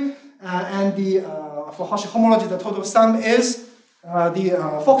pairing, and for Hochschild homology, the total sum is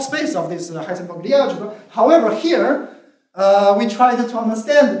the Fock space of this Heisenberg-Lie algebra. However, here we tried to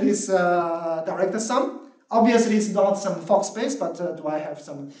understand this direct sum. Obviously, it's not some Fock space, but do I have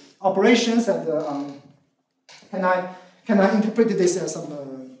some operations, and can I interpret this as some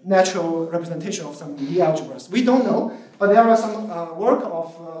natural representation of some Lie algebras? We don't know, but there are some work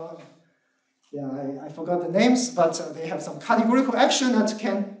of yeah, I forgot the names, but they have some categorical action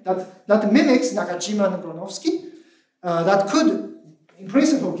that mimics Nakajima and Granovsky. That could, in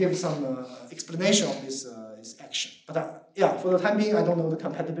principle, give some explanation of this action. But yeah, for the time being, I don't know the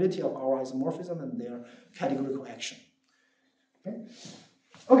compatibility of our isomorphism and their categorical action.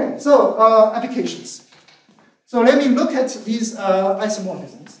 Okay, so applications. So let me look at these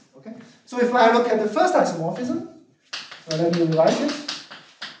isomorphisms. Okay, so if I look at the first isomorphism, so let me rewrite it.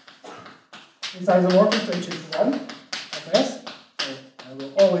 It's isomorphic to HH1 of S. So I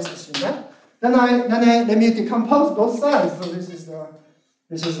will always assume that. Then let me decompose both sides. So this is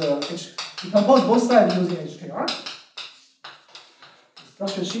decompose both sides using HKR.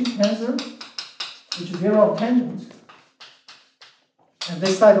 Structure sheaf tensor H0 of tangent, and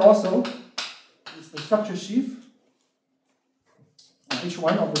this side also is the structure sheaf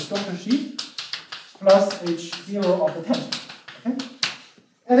H1 of the structure sheaf plus H0 of the tangent. Okay?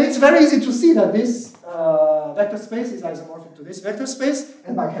 And it's very easy to see that this vector space is isomorphic to this vector space,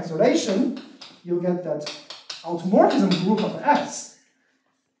 and by cancellation, you get that automorphism group of S.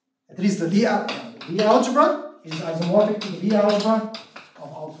 At least the Lie algebra is isomorphic to the Lie algebra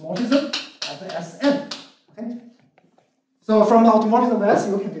of automorphism of the Sn. Okay? So from the automorphism of S,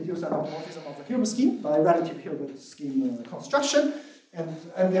 you can deduce an automorphism of the Hilbert scheme by relative Hilbert scheme construction. And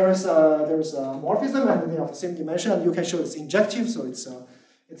there is a morphism, and they have the same dimension, and you can show it's injective, so it's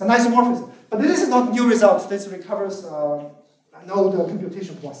an isomorphism. But this is not new results. This recovers an old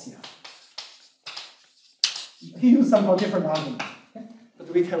computation Boissière. He used somehow different argument, okay? But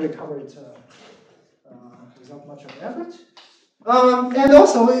we can recover it without much of effort. And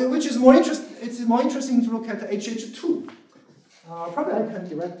also, which is more interesting, it's more interesting to look at HH2. Probably I can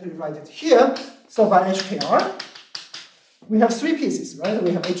directly write it here. So by HKR, we have three pieces, right?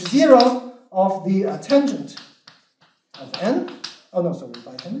 We have H0 of the tangent of n. Oh no, sorry,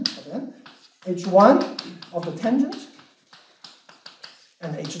 by tangent of n. H1 of the tangent,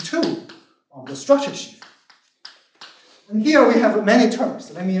 and H2 of the structure sheaf. And here we have many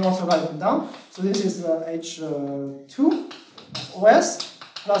terms. Let me also write them down. So this is H2 of OS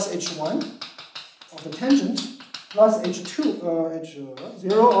plus H1 of the tangent plus H2,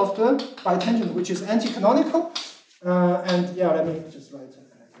 H0 of the bitangent, which is anti-canonical. And yeah, let me just write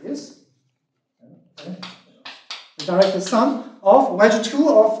it like this. Okay. The direct sum of wedge 2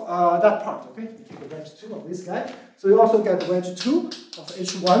 of that part. Okay, you take the wedge 2 of this guy. So you also get wedge 2 of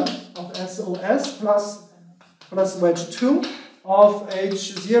H1 of SOS plus wedge 2 of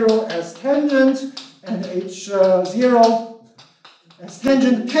H0 as tangent and H0 as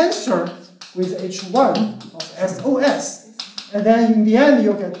tangent tensor with H1 of SOS. And then in the end,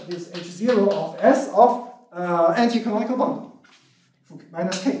 you get this H0 of S of anti-canonical bundle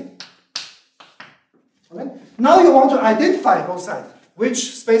minus K. Okay? Now you want to identify both sides,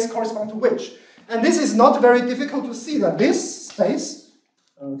 which space corresponds to which. And this is not very difficult to see that this space,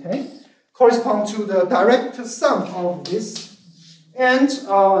 okay, corresponds to the direct sum of this and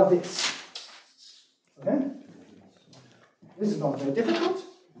this. Okay? This is not very difficult.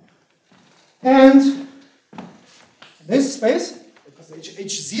 And this space, because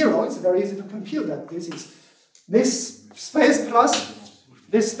H0, it's very easy to compute that this is this space plus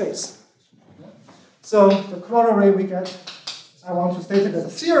this space. So the corollary we get, I want to state it as a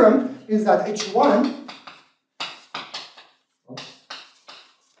theorem, is that H1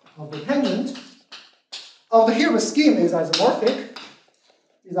 of the tangent of the Hilbert scheme is isomorphic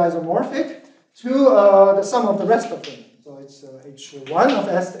to the sum of the rest of them. So it's H1 of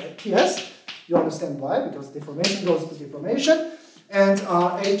PS. You understand why? Because deformation goes to deformation. And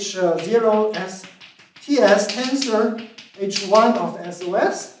H0 as TS tensor H1 of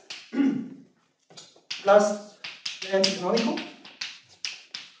SOS plus the anti-canonical.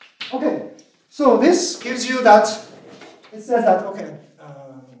 Okay, so this gives you that, it says that, okay,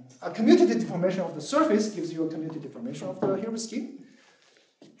 a commutative deformation of the surface gives you a commutative deformation of the Hilbert scheme.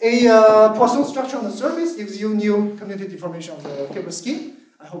 A Poisson structure on the surface gives you new commutative deformation of the Hilbert scheme.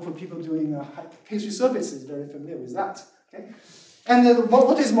 I hope for people doing K3 surface is very familiar with that. Okay? And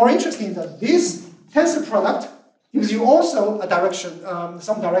what is more interesting is that this tensor product gives you also a direction,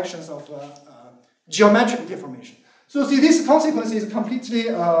 some directions of geometric deformation. So see, this consequence is completely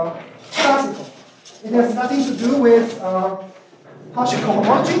classical. It has nothing to do with Hochschild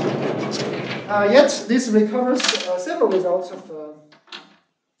cohomology. Yet this recovers several results of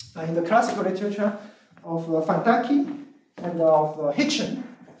in the classical literature of Fantechi and of Hitchin.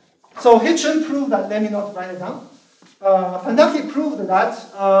 So Hitchin proved that, let me not write it down. Fantechi proved that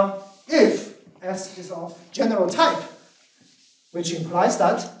if S is of general type, which implies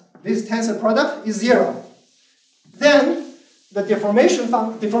that this tensor product is 0, then the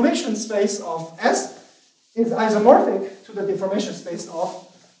deformation space of S is isomorphic to the deformation space of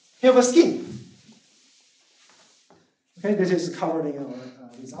Hilbert scheme. Okay, this is covered in our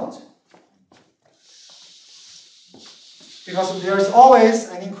result. Because there is always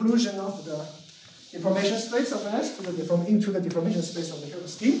an inclusion of the deformation space of S into the deformation space of the Hilbert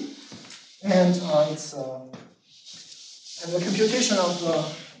scheme, and it's and the computation of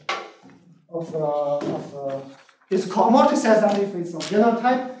this cohomology says that if it's of general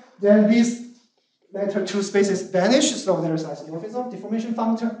type, then these later two spaces vanish, so there's isomorphism, deformation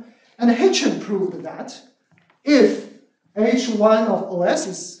functor. And Hitchin proved that if H1 of OS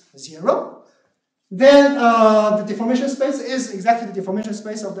is 0, then the deformation space is exactly the deformation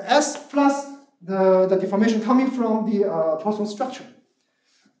space of the S plus the deformation coming from the Poisson structure.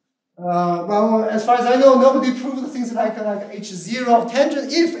 Well, as far as I know, nobody proved things like H0 of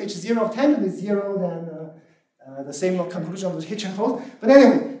tangent. If H0 of tangent is 0, then the same conclusion of the Hitchin holds. But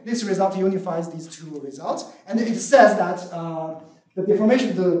anyway, this result unifies these two results, and it says that the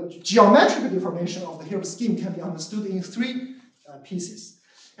geometric deformation of the Hilbert scheme can be understood in three pieces.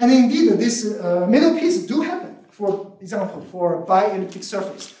 And indeed, this middle piece do happen, for example, for bi-elliptic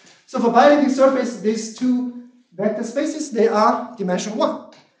surface. So for bi-elliptic surface, these two vector spaces, they are dimension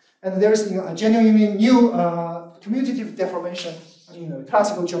 1. And there's a genuinely new commutative deformation,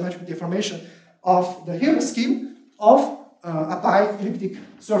 classical geometric deformation of the Hilbert scheme of a bi-elliptic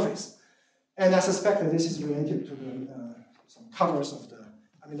surface. And I suspect that this is related to the some covers of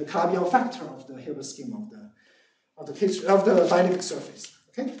the Calabi-Yau factor of the Hilbert scheme of the bi-elliptic surface.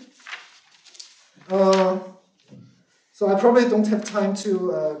 Okay. So So I probably don't have time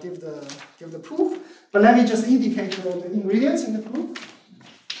to give the proof, but let me just indicate the ingredients in the proof.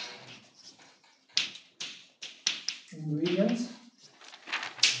 Ingredients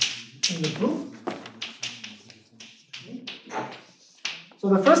in the proof. So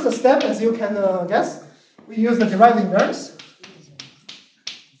the first step, as you can guess, we use the derived invariance.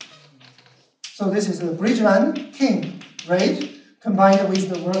 So this is the Bridgman-King rate combined with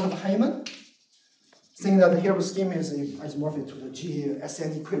the work of Heyman. Saying that the Hilbert scheme is isomorphic to the G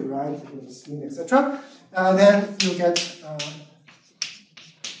SN equivalent Hilbert scheme, etc. Then you get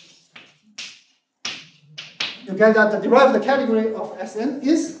that the derived category of Sn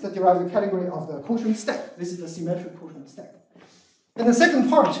is the derived category of the quotient stack. This is the symmetric quotient stack. And the second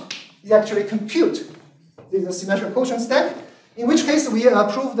part is actually compute the symmetric quotient stack, in which case we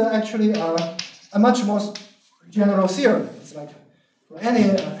proved actually a much more general theorem. It's like for any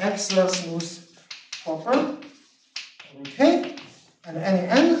x smooth proper, okay, and any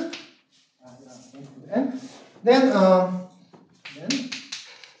n, then the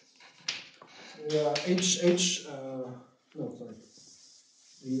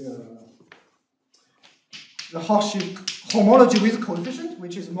Hochschild homology with coefficient,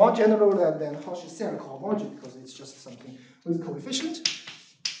 which is more general than Hochschild cohomology because it's just something with coefficient.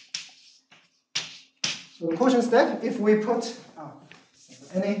 So the quotient stack, if we put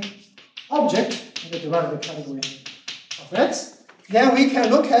any object in the derived category of x, then we can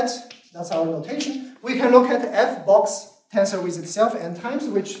look at, that's our notation, we can look at f box tensor with itself n times,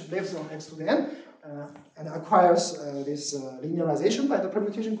 which lives on x to the n, and acquires this linearization by the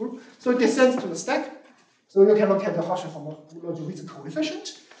permutation group. So it descends to the stack. So you can look at the Hochschild homology with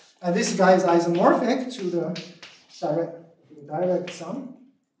coefficient. And this guy is isomorphic to the direct sum.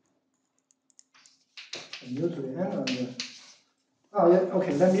 And u to the n on the, oh yeah,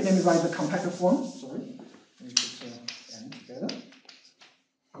 okay, let me write the compact form, sorry. Let me put n together.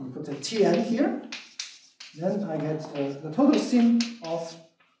 Let me put a tn here. Then I get the total sim of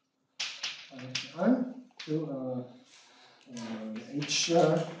I to h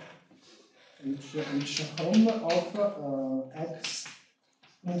home of x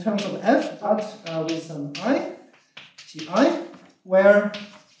in terms of f, but with some I, ti, where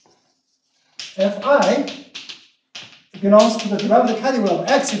fi belongs to the derived category of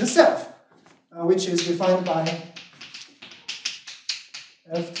x itself, which is defined by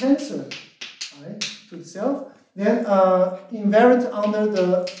f tensor I to itself, then invariant under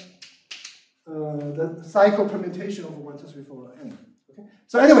the cycle permutation of 1, 2, 3, 4, n. Okay?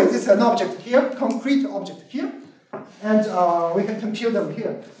 So anyway, this is an object here, concrete object here, and we can compute them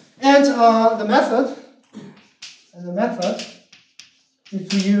here. And the method is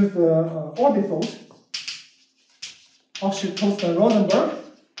to use the orbifold Hochschild-Rosenberg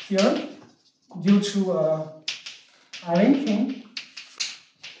theorem due to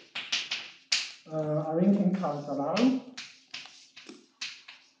Arinkin-Caltalaru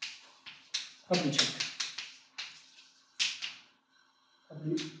publication.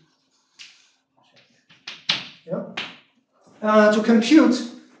 Yeah. To compute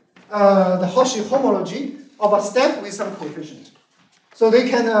the Hochschild homology of a stack with some coefficient. So they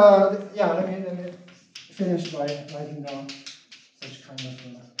can, yeah, let me finish by writing down such kind of,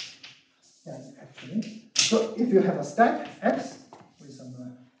 yeah, actually. So if you have a stack x with some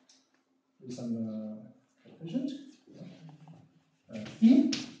coefficient,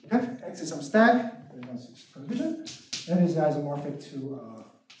 e, okay, x is some stack with some coefficient, then is isomorphic to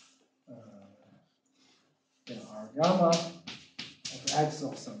our gamma of x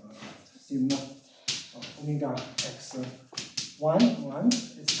of some sigma of omega x 1.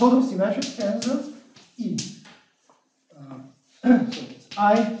 It's total symmetric tensor E. So it's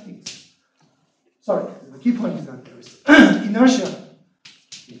Ix. Sorry, the key point is that there is inertia.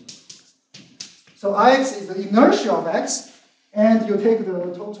 So Ix is the inertia of x, and you take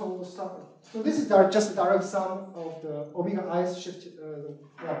the total sum. So this is just a direct sum of the omega i's shifted.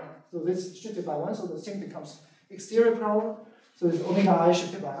 Yeah. So this is shifted by 1, so the thing becomes exterior power. So it's omega I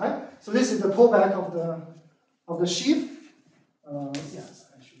shifted by I. So this is the pullback of the sheaf. Yes,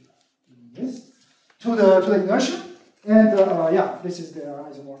 I should do this to the inertia, and yeah, this is the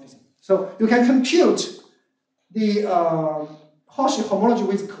isomorphism. So you can compute the Hochschild homology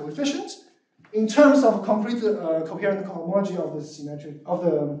with coefficients in terms of concrete coherent cohomology of the symmetric of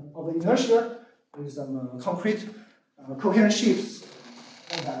the inertia with some concrete coherent shifts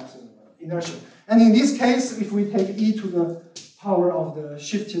of that inertia. And in this case, if we take e to the power of the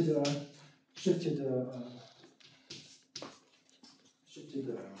shifted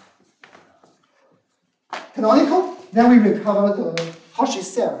canonical, then we recover the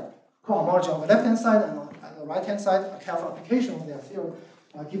Hochschild cohomology on the left-hand side and on the right-hand side, a careful application of their theorem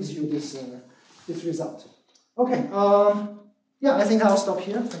gives you this, this result. Okay, yeah, I think I'll stop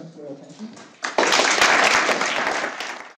here. Thanks for your attention.